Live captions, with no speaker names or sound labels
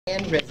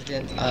and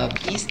resident of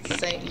East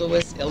St.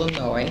 Louis,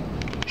 Illinois.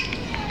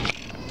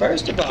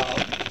 First of all,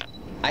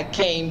 I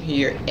came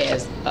here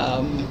as,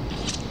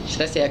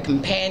 should I say, a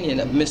companion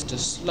of Mr.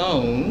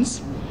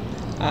 Sloan's.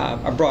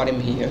 I brought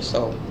him here,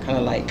 so kind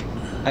of like,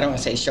 I don't want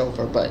to say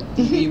chauffeur, but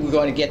we were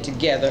going to get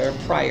together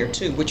prior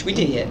to, which we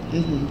did,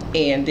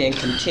 and then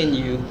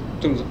continue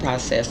through the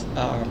process,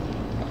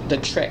 the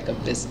trek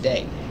of this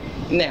day.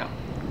 Now,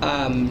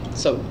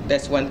 so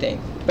that's one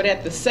thing. But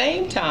at the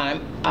same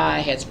time, I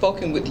had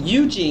spoken with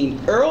Eugene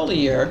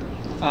earlier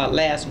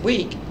last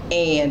week,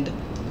 and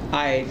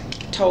I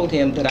told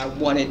him that I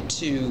wanted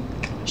to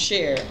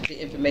share the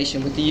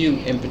information with you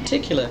in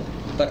particular,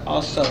 but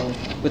also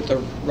with the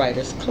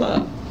Writers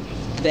Club,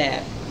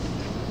 that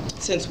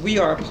since we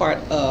are a part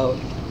of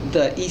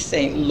the East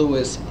St.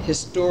 Louis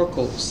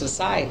Historical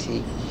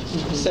Society,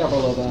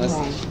 several of us,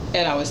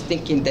 and I was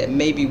thinking that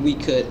maybe we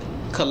could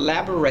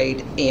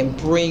collaborate and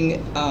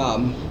bring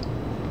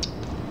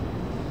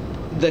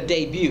the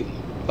debut,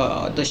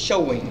 the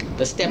showing,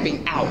 the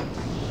stepping out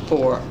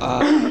for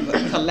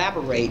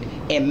collaborate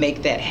and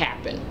make that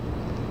happen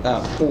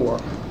for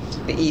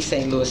the East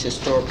St. Louis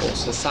Historical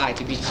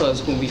Society,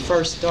 because when we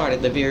first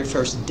started, the very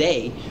first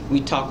day, we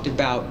talked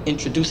about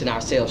introducing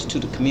ourselves to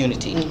the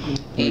community.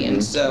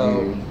 And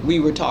so we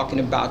were talking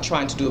about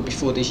trying to do it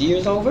before this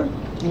year's over.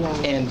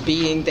 And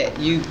being that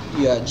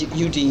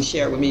Eugene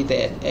shared with me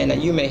that,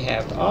 and you may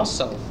have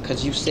also,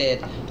 because you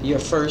said your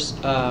first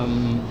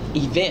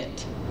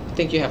event, I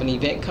think you have an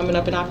event coming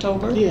up in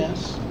October?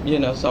 Yes. You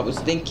know, so I was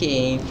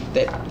thinking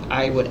that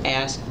I would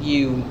ask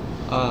you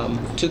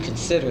to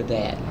consider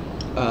that,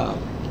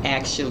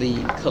 actually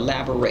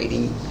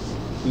collaborating,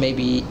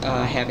 maybe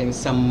having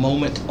some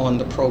moment on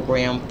the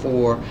program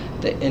for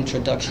the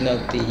introduction of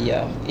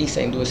the East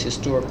St. Louis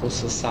Historical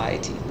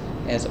Society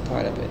as a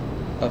part of it,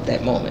 of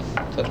that moment.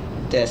 So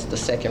that's the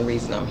second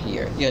reason I'm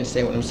here. You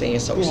understand what I'm saying?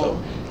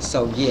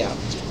 So yeah,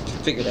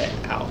 figure that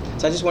out.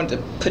 So I just wanted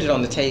to put it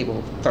on the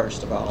table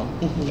first of all,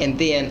 and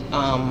then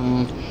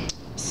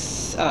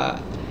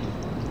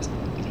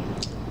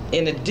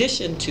in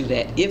addition to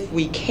that, if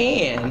we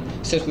can,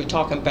 since we're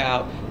talking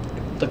about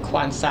the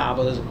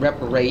Quansaba's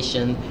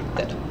reparation,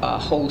 that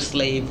whole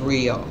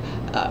slavery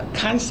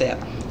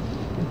concept,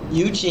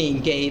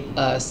 Eugene gave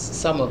us,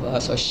 some of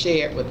us, or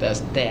shared with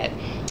us that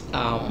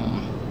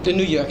the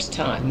New York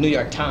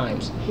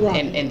Times,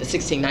 and the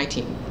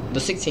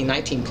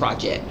 1619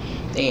 project,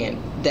 and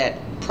that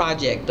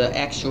project, the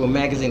actual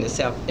magazine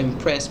itself,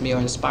 impressed me or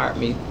inspired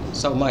me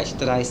so much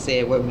that I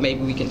said, well,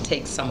 maybe we can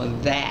take some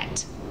of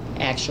that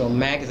actual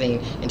magazine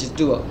and just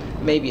do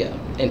maybe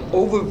an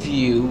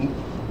overview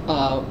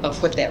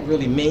of what that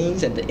really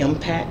means and the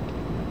impact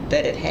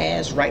that it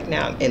has right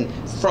now. And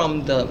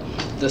from the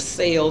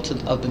sale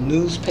of the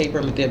newspaper,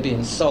 they're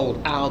being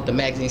sold out, the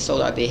magazine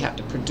sold out, they have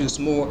to produce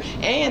more.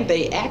 And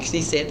they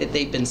actually said that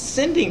they've been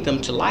sending them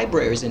to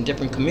libraries in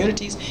different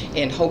communities,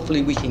 and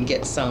hopefully we can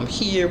get some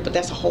here. But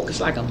that's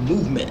it's like a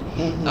movement,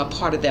 a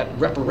part of that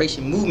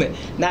reparation movement.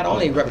 Not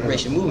only a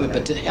reparation movement,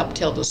 but to help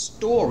tell the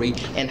story,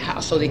 and how,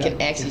 so they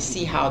can actually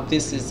see how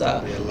this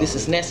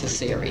is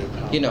necessary,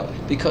 you know,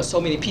 because so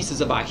many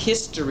pieces of our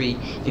history,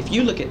 if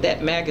you look at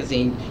that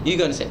magazine, you're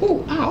going to say,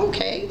 oh,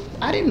 okay,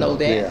 I didn't know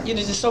that. You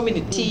know, there's so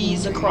many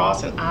T's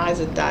across and I's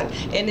are dotted,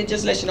 and it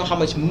just lets you know how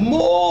much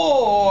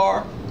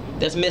more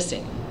that's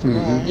missing.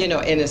 You know,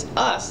 and it's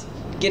us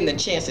getting a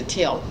chance to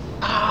tell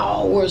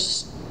our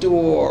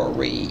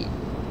story,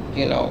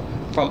 you know,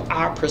 from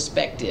our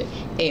perspective.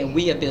 And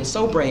we have been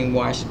so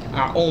brainwashed,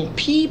 our own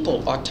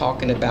people are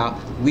talking about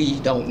we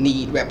don't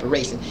need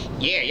reparation.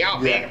 Yeah,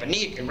 y'all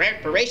need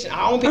reparation.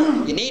 Our own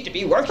people, you need to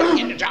be working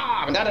in the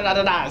job, and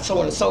so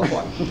on and so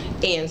forth.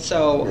 And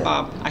so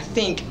I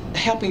think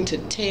helping to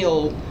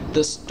tell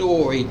the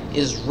story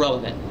is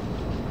relevant.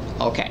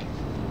 Okay,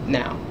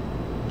 now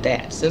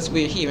that since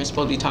we're here and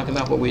supposed to be talking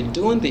about what we're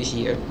doing this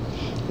year,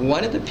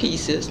 one of the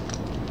pieces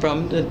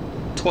from the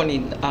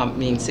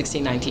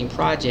 1619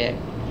 project,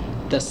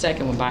 the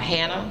second one by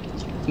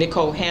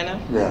Nicole Hanna,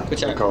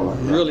 which I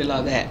really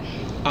love that.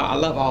 I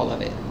love all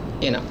of it,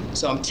 you know.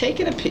 So I'm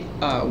taking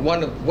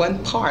one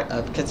part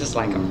of, because it's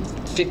like a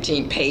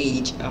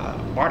 15-page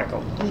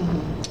article.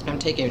 I'm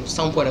taking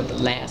somewhat of the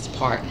last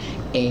part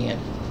and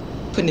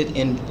putting it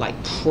in like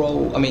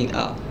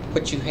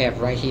what you have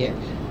right here.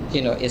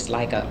 You know, it's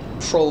like a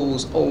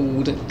prose,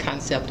 old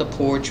concept of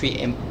poetry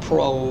and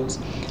prose.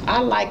 I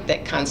like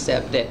that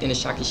concept that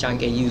Inishaki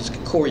Shange used,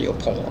 choreo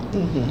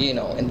poem, you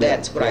know, and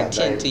that's what I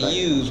tend to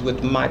use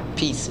with my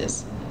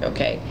pieces,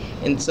 okay?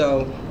 And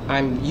so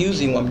I'm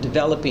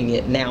developing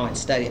it now and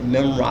studying,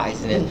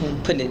 memorizing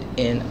it, putting it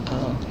in,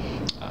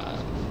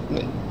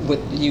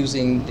 with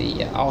using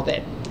all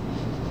that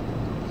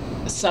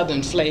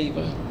Southern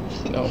flavor,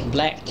 you know,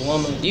 black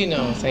woman, you know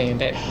what I'm saying?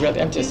 That really,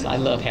 I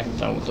love having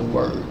fun with the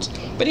words.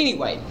 But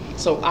anyway,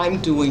 so I'm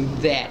doing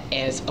that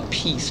as a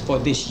piece for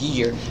this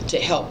year to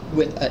help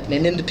with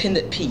an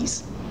independent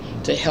piece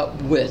to help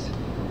with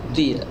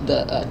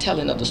the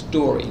telling of the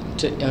story,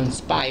 to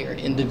inspire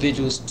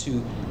individuals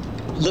to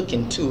look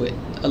into it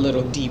a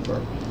little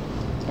deeper.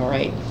 All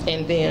right,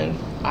 and then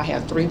I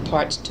have 3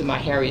 parts to my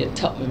Harriet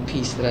Tubman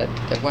piece that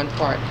one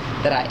part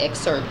that I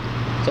excerpt.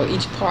 So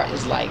each part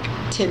is like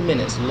 10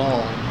 minutes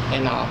long,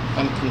 and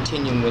I'm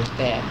continuing with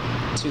that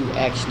to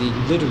actually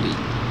literally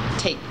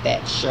take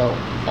that show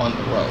on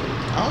the road.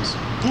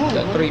 Awesome.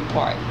 The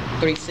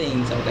 3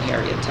 scenes of the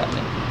Harriet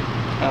Tubman.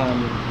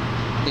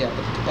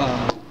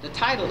 The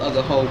title of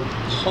the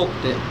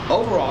the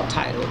overall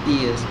title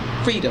is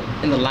Freedom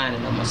in the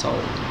Lining of My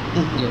Soul.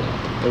 You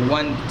know, the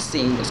one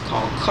scene is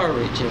called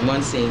Courage, and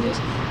one scene is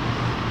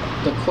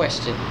the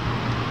question.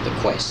 The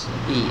question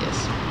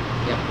is.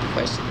 Yeah, the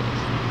question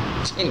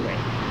is. Anyway,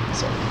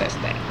 so that's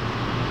that.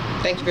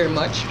 Thank you very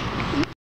much.